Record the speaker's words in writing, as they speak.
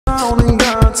only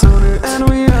got on and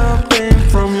we have pain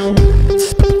from you.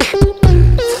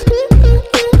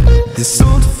 This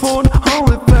sort for the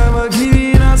holy power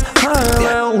giving us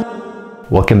high.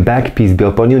 Welcome back, peace be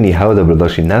upon you. Ni hao da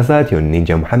bradashin nazad, your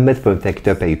Ninja Muhammad from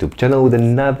TechTuber YouTube channel with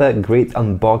another great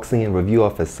unboxing and review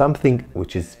of something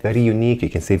which is very unique.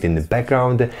 You can see it in the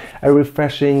background, a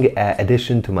refreshing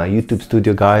addition to my YouTube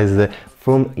studio, guys,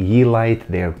 from Yeelight.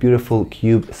 They are beautiful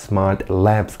cube smart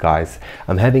lamps, guys.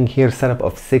 I'm having here a setup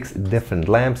of 6 different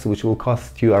lamps, which will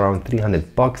cost you around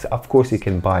 300 bucks. Of course, you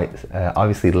can buy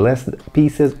obviously less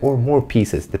pieces or more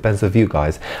pieces, depends on you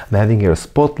guys. I'm having here a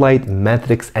spotlight,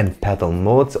 matrix and petal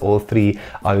modes, all three.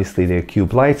 Obviously they're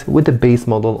cube lights with the base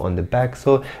model on the back,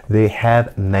 so they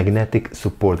have magnetic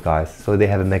support, guys. So they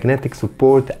have a magnetic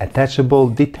support, attachable,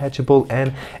 detachable,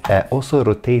 and also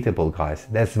rotatable, guys.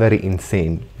 That's very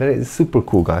insane, very super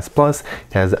cool, guys. Plus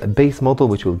it has a base model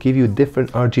which will give you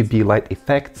different RGB light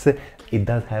effects. It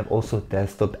does have also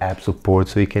desktop app support,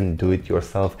 so you can do it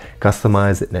yourself,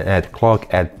 customize it and add clock,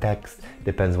 add text,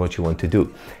 depends what you want to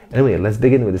do. Anyway, let's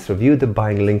begin with this review. The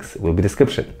buying links will be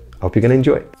description. Hope you're gonna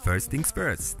enjoy. First things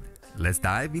first, let's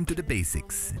dive into the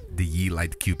basics. The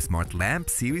Yeelight Cube Smart Lamp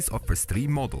series offers 3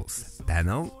 models: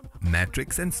 panel,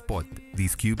 matrix and spot.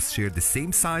 These cubes share the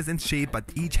same size and shape, but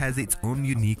each has its own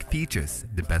unique features.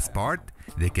 The best part,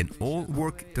 they can all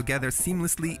work together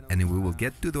seamlessly, and we will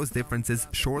get to those differences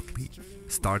shortly.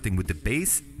 Starting with the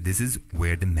base, this is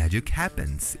where the magic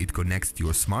happens. It connects to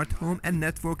your smart home and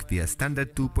network via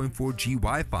standard 2.4G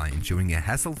Wi-Fi, ensuring a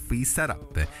hassle-free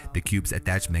setup. The cubes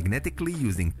attach magnetically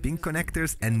using pin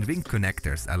connectors and ring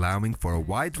connectors, allowing for a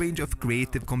wide range of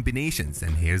creative combinations.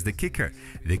 And here's the kicker: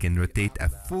 they can rotate a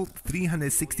full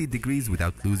 360 degrees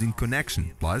without losing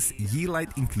connection. Plus,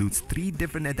 Yeelight includes 3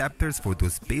 different adapters for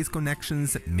those base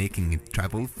connections, making it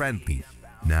travel-friendly.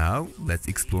 Now, let's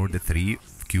explore the 3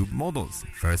 cube models.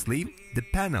 Firstly, the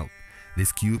panel.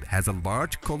 This cube has a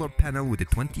large color panel with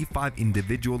 25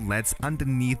 individual LEDs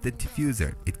underneath the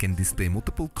diffuser. It can display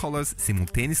multiple colors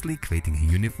simultaneously, creating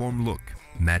a uniform look.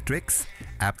 Matrix.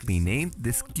 Aptly named,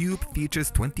 this cube features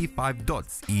 25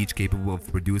 dots, each capable of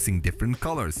producing different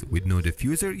colors. With no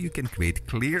diffuser, you can create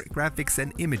clear graphics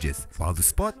and images. While the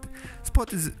spot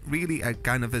is really a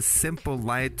kind of a simple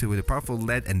light with a powerful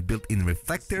LED and built-in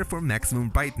reflector for maximum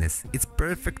brightness. It's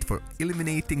perfect for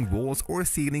illuminating walls or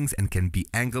ceilings and can be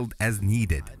angled as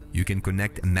needed. You can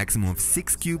connect a maximum of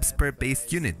 6 cubes per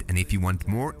base unit, and if you want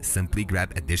more, simply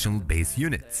grab additional base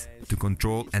units. To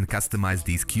control and customize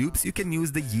these cubes, you can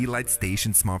use the Yeelight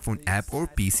Station smartphone app or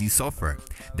PC software.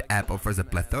 The app offers a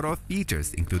plethora of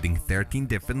features, including 13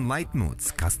 different light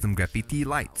modes, custom graffiti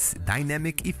lights,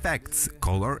 dynamic effects,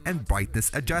 color and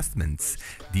brightness adjustments,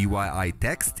 DIY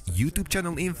text, YouTube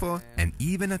channel info, and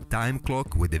even a time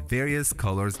clock with the various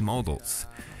colors models.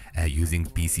 Using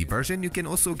PC version, you can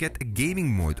also get a gaming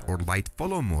mode or light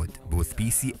follow mode. Both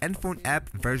PC and phone app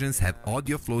versions have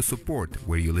audio flow support,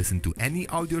 where you listen to any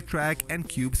audio track and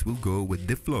cubes will go with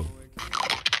the flow.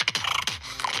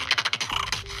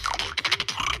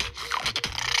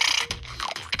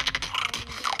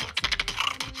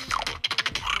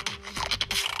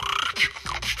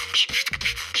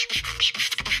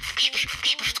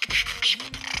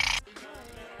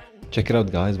 Check it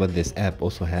out, guys, what this app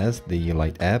also has, the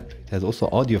Yeelight app. It has also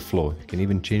audio flow. You can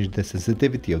even change the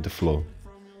sensitivity of the flow.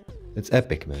 It's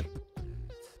epic, man.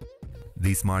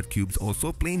 These smart cubes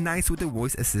also play nice with the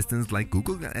voice assistants like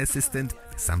Google Assistant,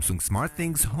 Samsung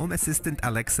SmartThings, Home Assistant,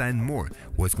 Alexa, and more.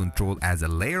 Voice control adds a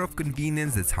layer of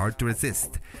convenience that's hard to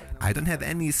resist. I don't have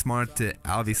any smart,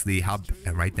 obviously, hub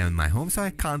right now in my home, so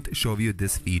I can't show you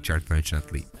this feature,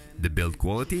 unfortunately. The build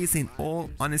quality is in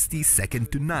all honesty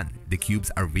second to none. The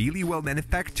cubes are really well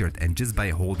manufactured, and just by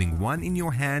holding one in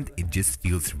your hand, it just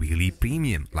feels really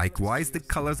premium. Likewise, the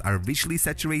colors are visually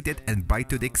saturated and bright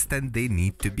to the extent they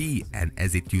need to be, and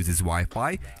as it uses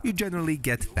Wi-Fi, you generally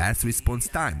get fast response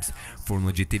times. For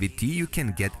longevity, you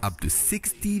can get up to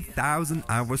 60,000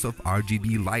 hours of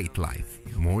RGB light life.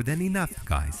 More than enough,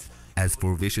 guys. As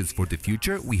for wishes for the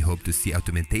future, we hope to see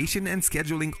automation and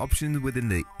scheduling options within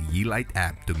the Yeelight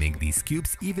app to make these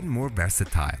cubes even more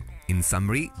versatile. In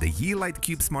summary, the Yeelight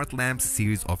Cube Smart Lamps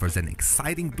series offers an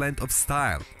exciting blend of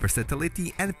style,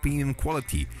 versatility, and premium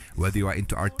quality. Whether you are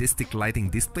into artistic lighting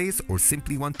displays or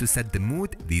simply want to set the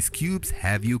mood, these cubes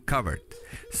have you covered.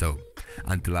 So,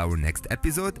 until our next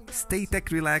episode, stay tech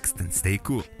relaxed and stay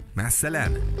cool. مع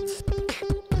السلامة.